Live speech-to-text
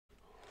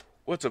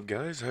What's up,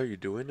 guys? How you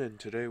doing? And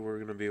today we're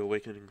gonna be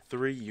awakening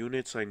 3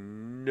 units. I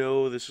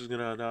know this is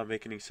gonna not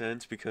make any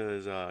sense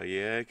because, I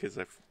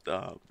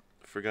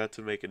forgot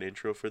to make an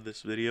intro for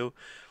this video,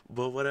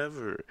 but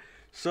whatever.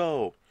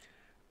 So,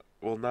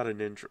 well, not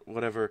an intro,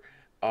 whatever.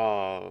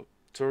 So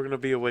we're gonna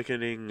be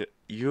awakening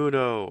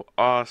Yuno,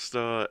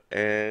 Asta,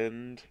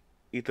 and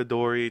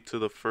Itadori to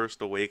the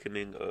first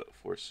awakening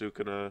for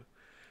Sukuna.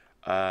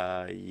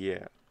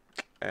 Yeah,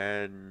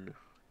 and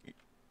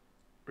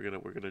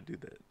we're gonna do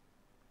that.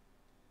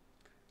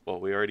 Well,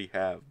 we already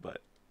have,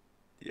 but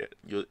yeah,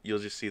 you'll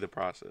just see the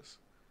process.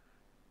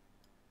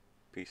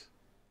 Peace.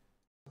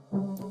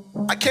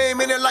 I came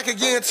in there like a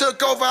year and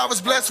took over. I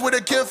was blessed with a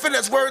gift, and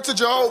that's word to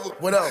Jehovah.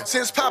 What up?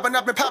 Since popping,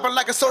 I've been popping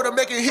like a soda,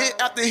 making hit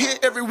after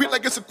hit every week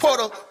like it's a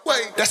quarter.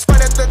 Wait, that's right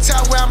at the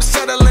top where I'm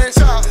settling.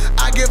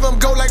 I give them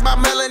go like my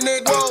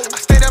melanin. Whoa, I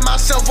stay to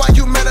myself while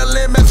you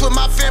meddling. Mess with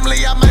my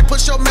family, I might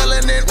push your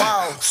melanin.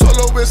 Wow,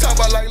 solo is how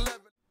I like living.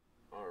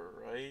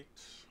 Alright,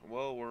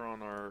 well, we're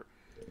on our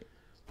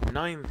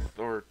ninth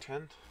or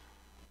 10th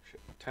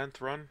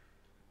run.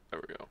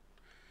 There we go.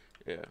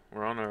 Yeah,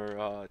 we're on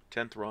our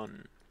 10th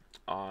run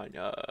on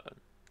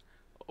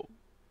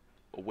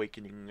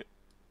Awakening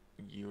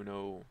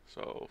Yuno.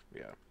 So,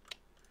 yeah,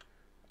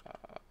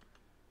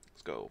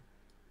 let's go.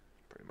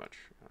 Pretty much.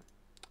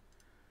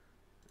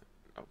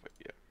 Oh, wait,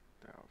 yeah.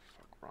 Oh,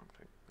 fuck, wrong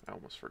thing. I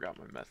almost forgot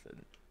my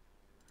method.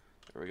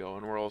 There we go,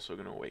 and we're also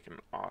going to awaken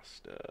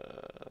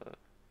Asta.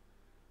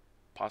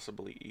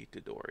 Possibly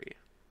Itadori.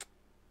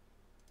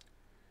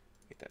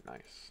 Ain't that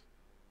nice?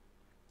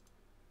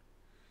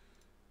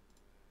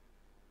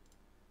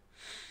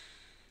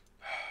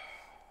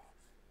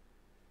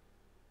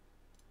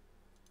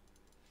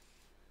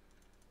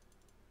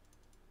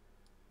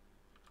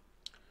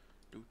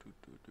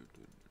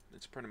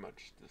 It's pretty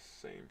much the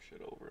same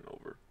shit over and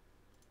over.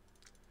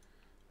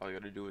 All you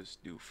gotta do is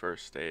do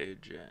first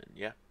stage, and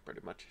yeah, pretty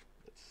much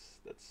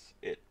that's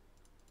it.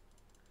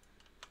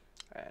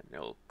 And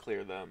it'll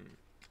clear them.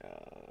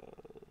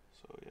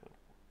 So yeah.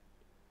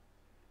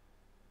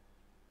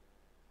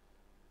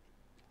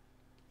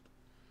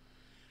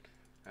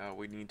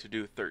 We need to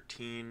do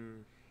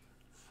 13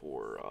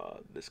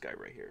 for this guy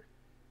right here.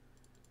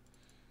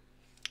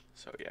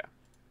 So yeah,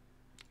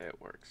 it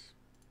works.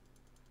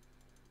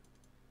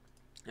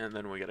 And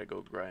then we gotta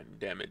go grind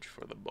damage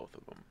for the both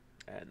of them,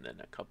 and then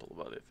a couple of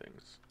other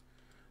things.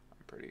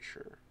 I'm pretty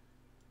sure,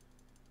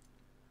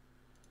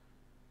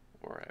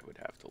 or I would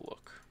have to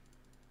look.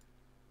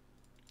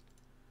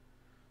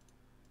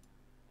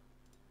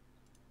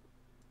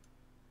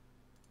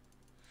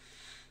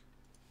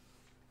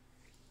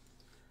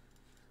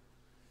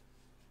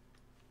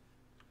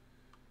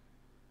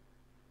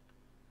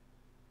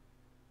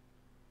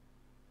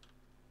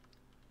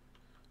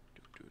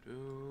 Do do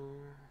do.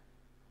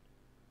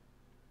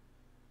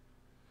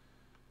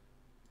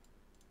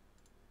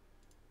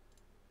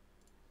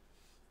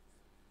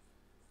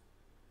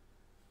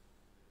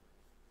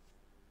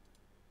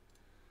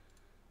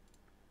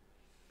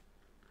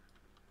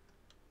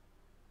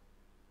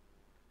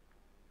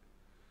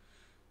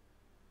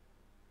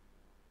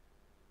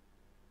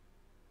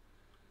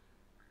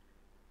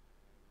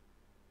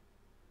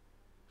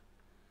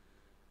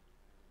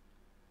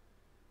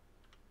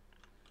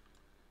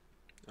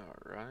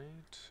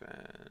 Alright,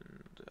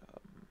 and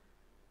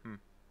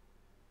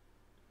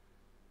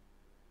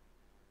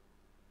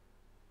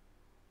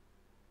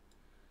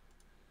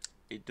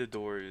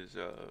Itadori is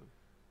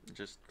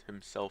just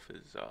himself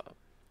is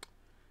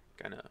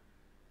kind of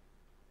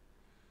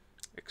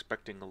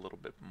expecting a little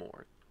bit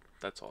more.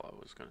 That's all I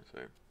was gonna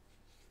say.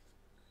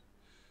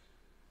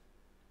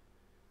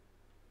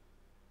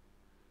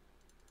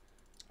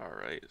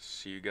 Alright,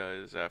 see you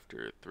guys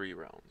after 3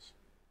 rounds.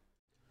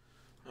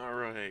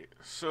 Alright,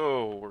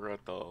 so we're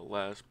at the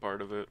last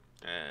part of it,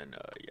 and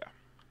yeah.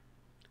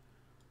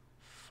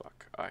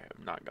 Fuck, I have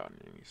not gotten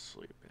any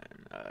sleep,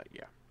 and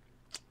yeah.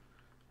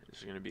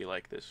 It's gonna be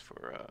like this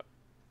for a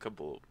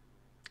couple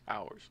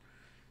hours.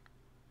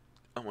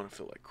 I wanna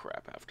feel like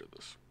crap after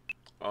this.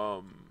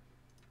 But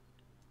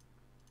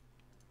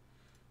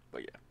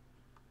yeah.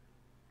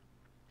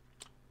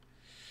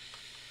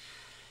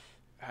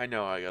 I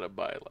know I gotta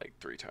buy like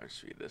 3 times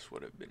speed. This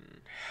would have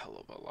been hell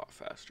of a lot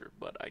faster,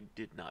 but I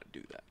did not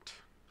do that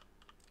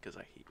because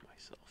I hate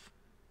myself.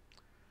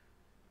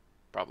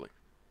 Probably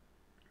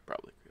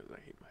because I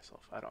hate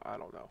myself. I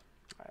don't know.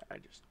 I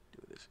just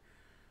do this.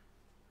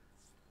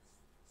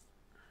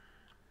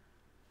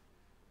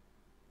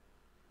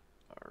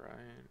 All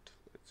right,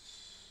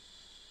 let's.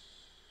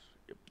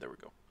 Yep, there we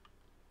go.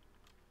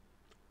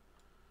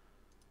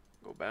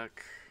 Go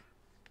back.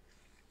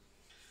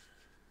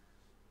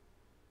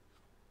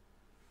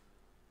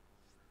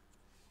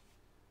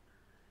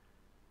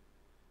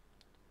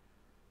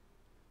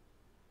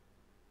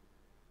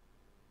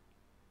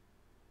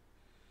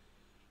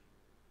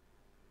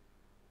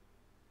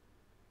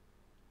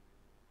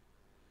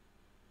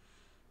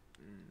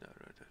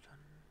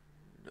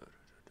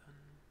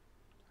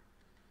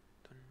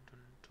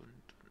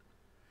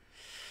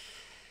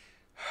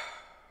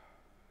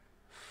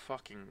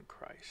 fucking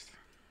Christ.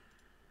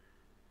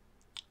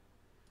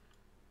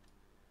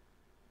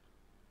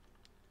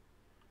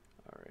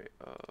 Alright,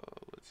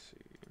 let's see.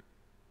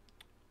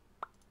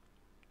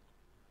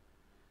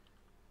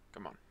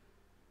 Come on.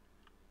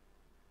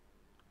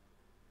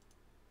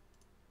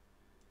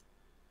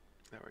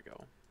 There we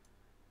go.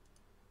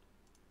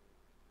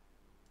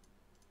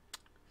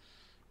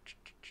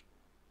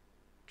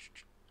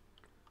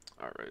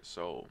 Alright,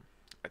 so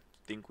I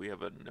think we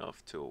have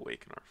enough to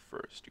awaken our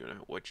first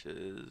unit, which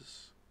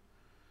is...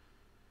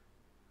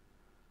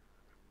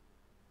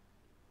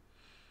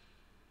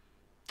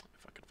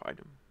 if I can find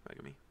him,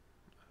 Megami.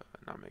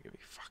 Not Megami,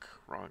 fuck,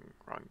 wrong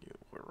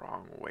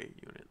way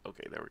unit.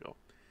 Okay, there we go.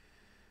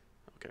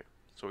 Okay,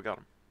 so we got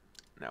him.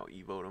 Now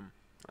evote him,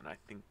 and I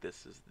think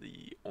this is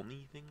the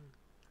only thing,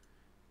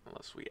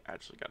 unless we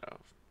actually gotta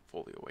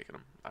fully awaken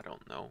him. I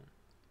don't know,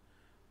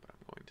 but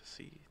I'm going to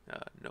see.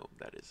 No,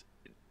 that is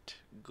it.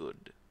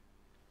 Good.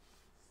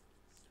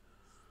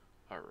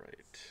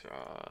 Alright,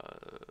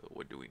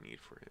 what do we need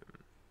for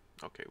him?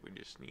 Okay, we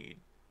just need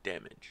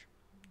damage.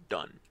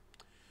 Done.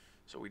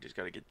 So we just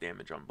gotta get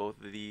damage on both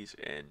of these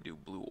and do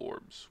blue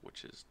orbs,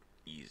 which is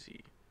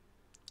easy.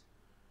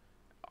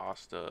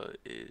 Asta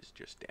is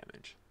just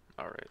damage.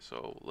 Alright,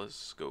 so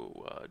let's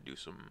go do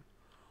some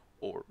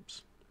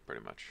orbs,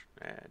 pretty much.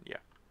 And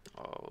yeah,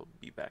 I'll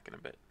be back in a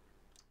bit.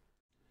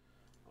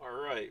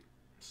 Alright,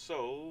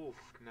 so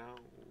now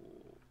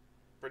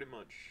pretty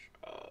much,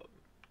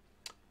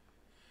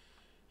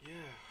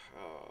 yeah,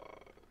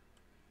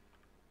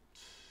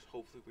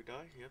 hopefully we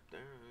die. Yep,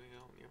 there we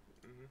go. Yep.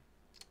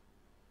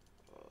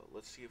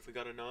 Let's see if we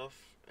got enough,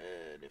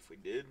 and if we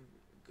did,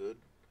 good.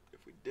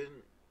 If we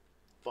didn't,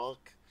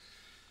 fuck.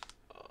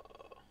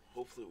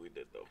 Hopefully we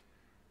did though.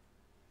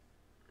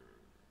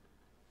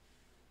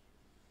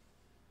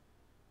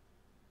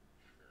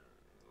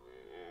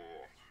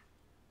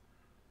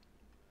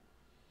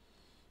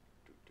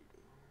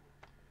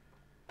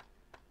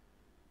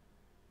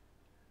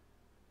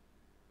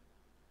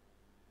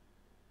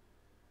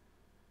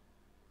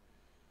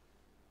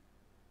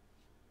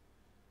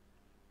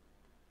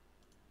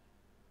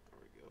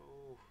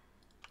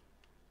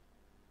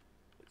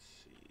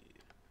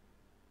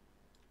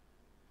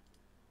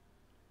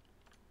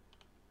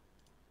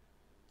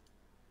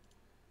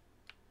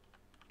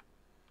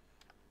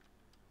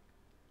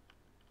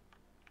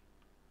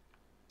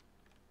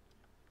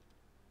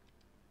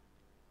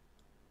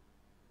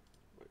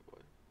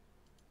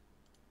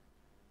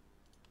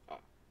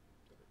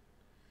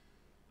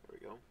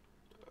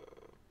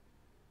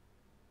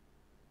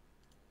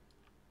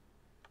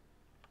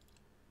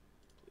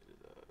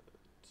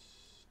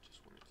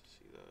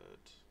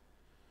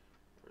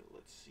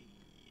 Let's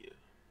see.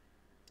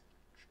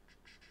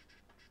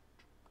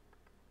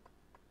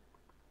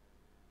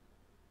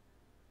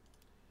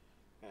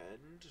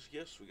 And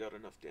yes, we got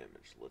enough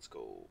damage. Let's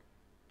go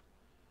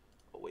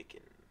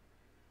awaken.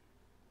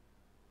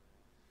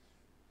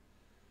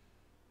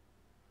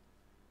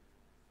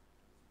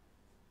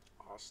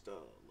 Asta,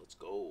 let's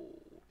go.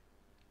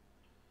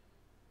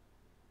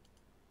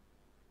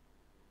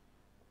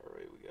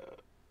 Alright, we got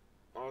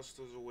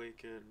Asta's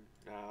awakened.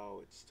 Now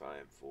it's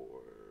time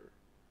for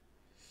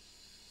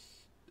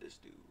this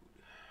dude,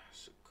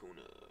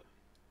 Sukuna.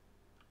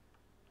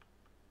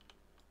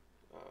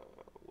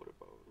 What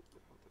about,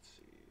 let's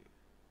see.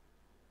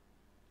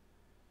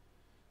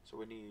 So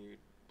we need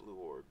blue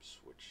orbs,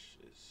 which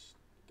is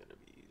gonna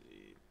be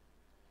easy.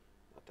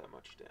 Not that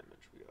much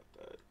damage, we got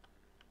that.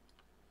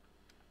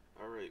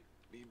 Alright,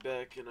 be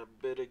back in a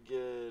bit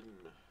again.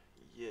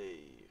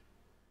 Yay.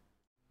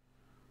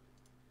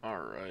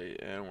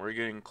 Alright, and we're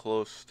getting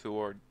close to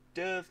our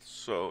death,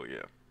 so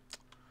yeah.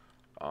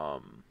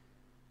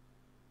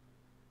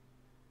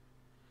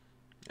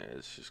 Yeah,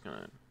 it's just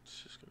gonna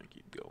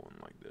keep going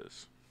like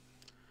this.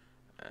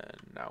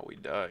 And now we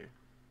die.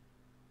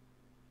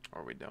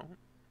 Or we don't.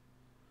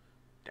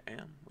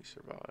 Damn, we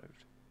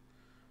survived.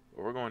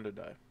 But we're going to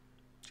die.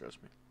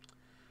 Trust me.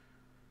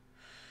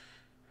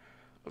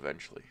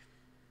 Eventually.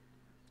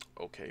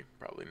 Okay,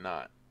 probably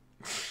not.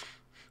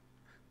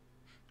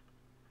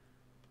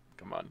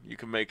 Come on, you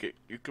can make it.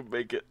 You can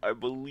make it. I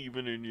believe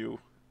in you.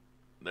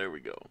 There we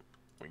go.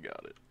 We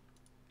got it.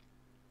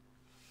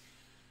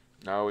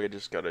 Now we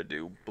just gotta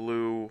do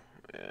blue,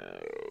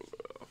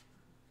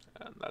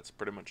 and that's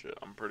pretty much it.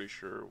 I'm pretty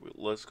sure.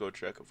 Let's go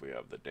check if we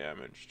have the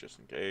damage, just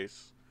in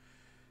case.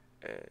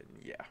 And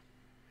yeah.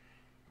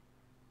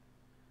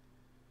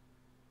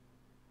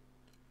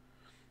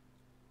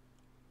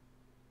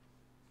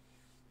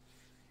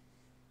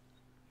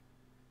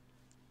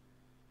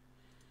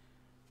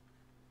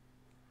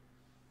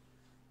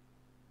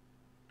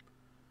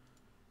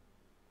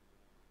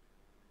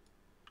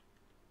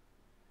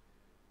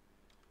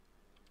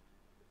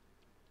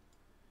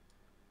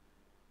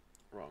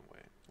 Wrong way.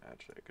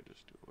 Actually, I could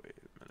just do. Wait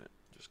a minute.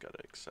 Just gotta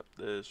accept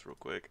this real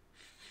quick.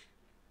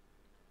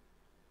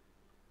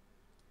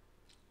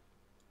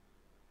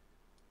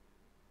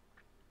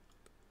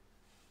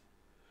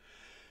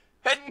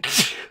 And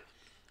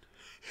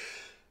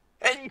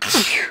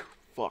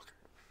fuck.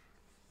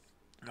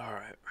 All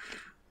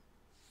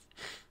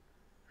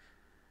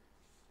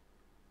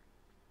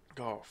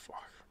Oh, fuck.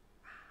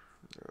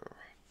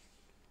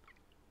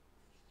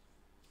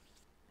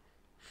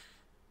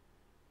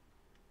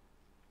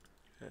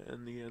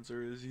 And the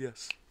answer is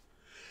yes.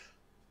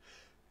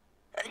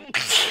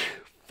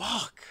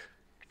 Fuck.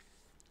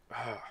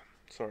 Ah,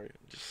 sorry,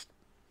 I'm just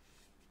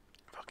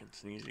fucking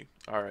sneezy.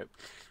 Alright.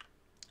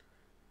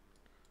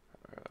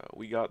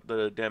 We got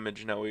the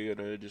damage, now we're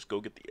gonna just go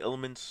get the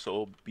elements,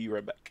 so be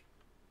right back.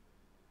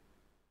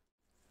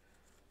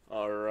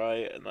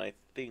 Alright, and I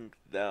think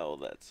now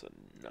that's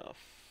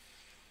enough.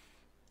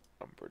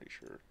 I'm pretty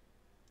sure.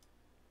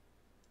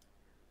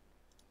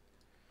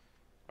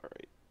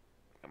 Alright,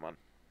 come on.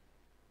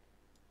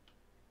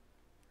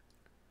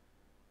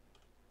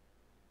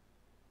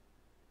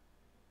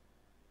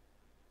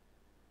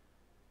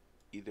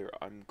 Either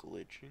I'm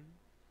glitching,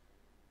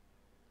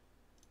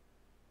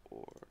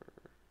 or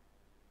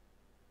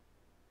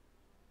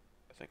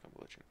I think I'm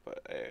glitching,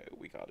 but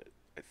we got it,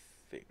 I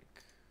think.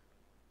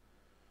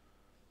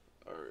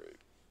 Alright.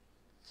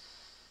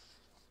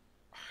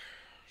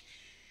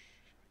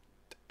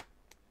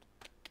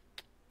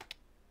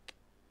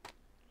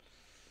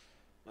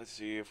 Let's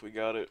see if we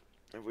got it.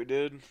 If we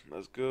did,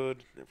 that's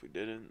good. If we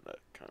didn't, that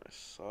kind of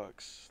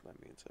sucks.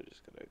 That means I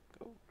just gotta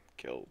go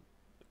kill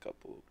a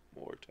couple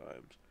more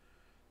times.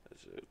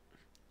 That's it.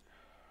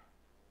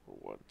 For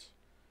once.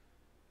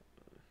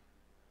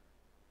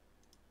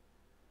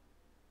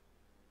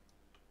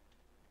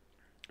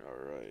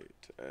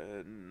 Alright,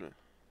 and the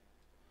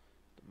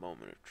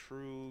moment of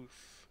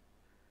truth.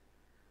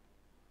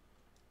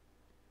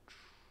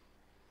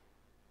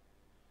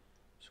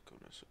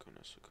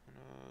 Sakuna,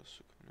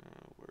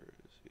 where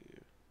is he?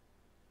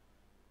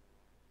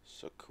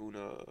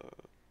 Sakuna,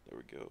 there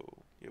we go.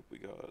 Yep, we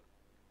got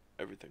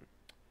everything.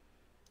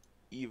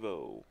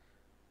 Evo.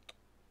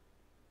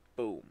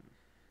 Boom.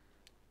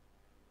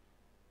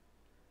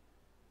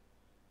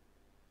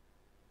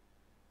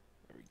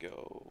 There we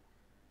go.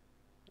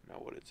 Now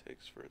what it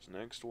takes for its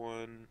next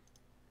one.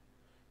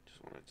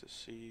 Just wanted to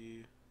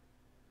see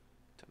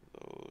 10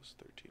 of those,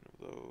 13 of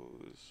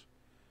those,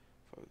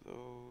 5 of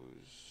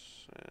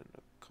those, and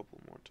a couple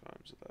more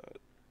times of that.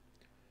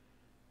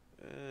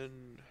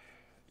 And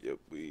yep,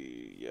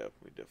 we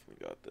definitely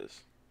got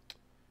this.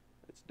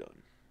 It's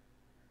done.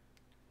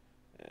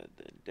 And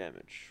then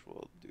damage,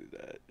 we'll do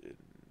that in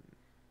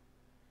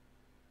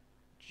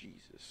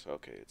Jesus.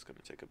 Okay, it's gonna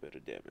take a bit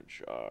of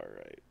damage.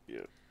 Alright,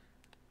 yeah.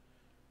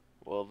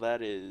 Well,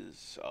 that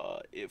is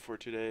it for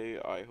today.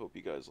 I hope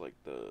you guys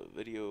liked the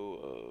video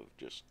of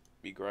just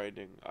me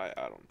grinding. I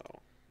don't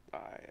know.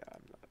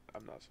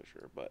 I'm not so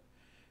sure, but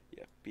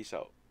yeah, peace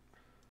out.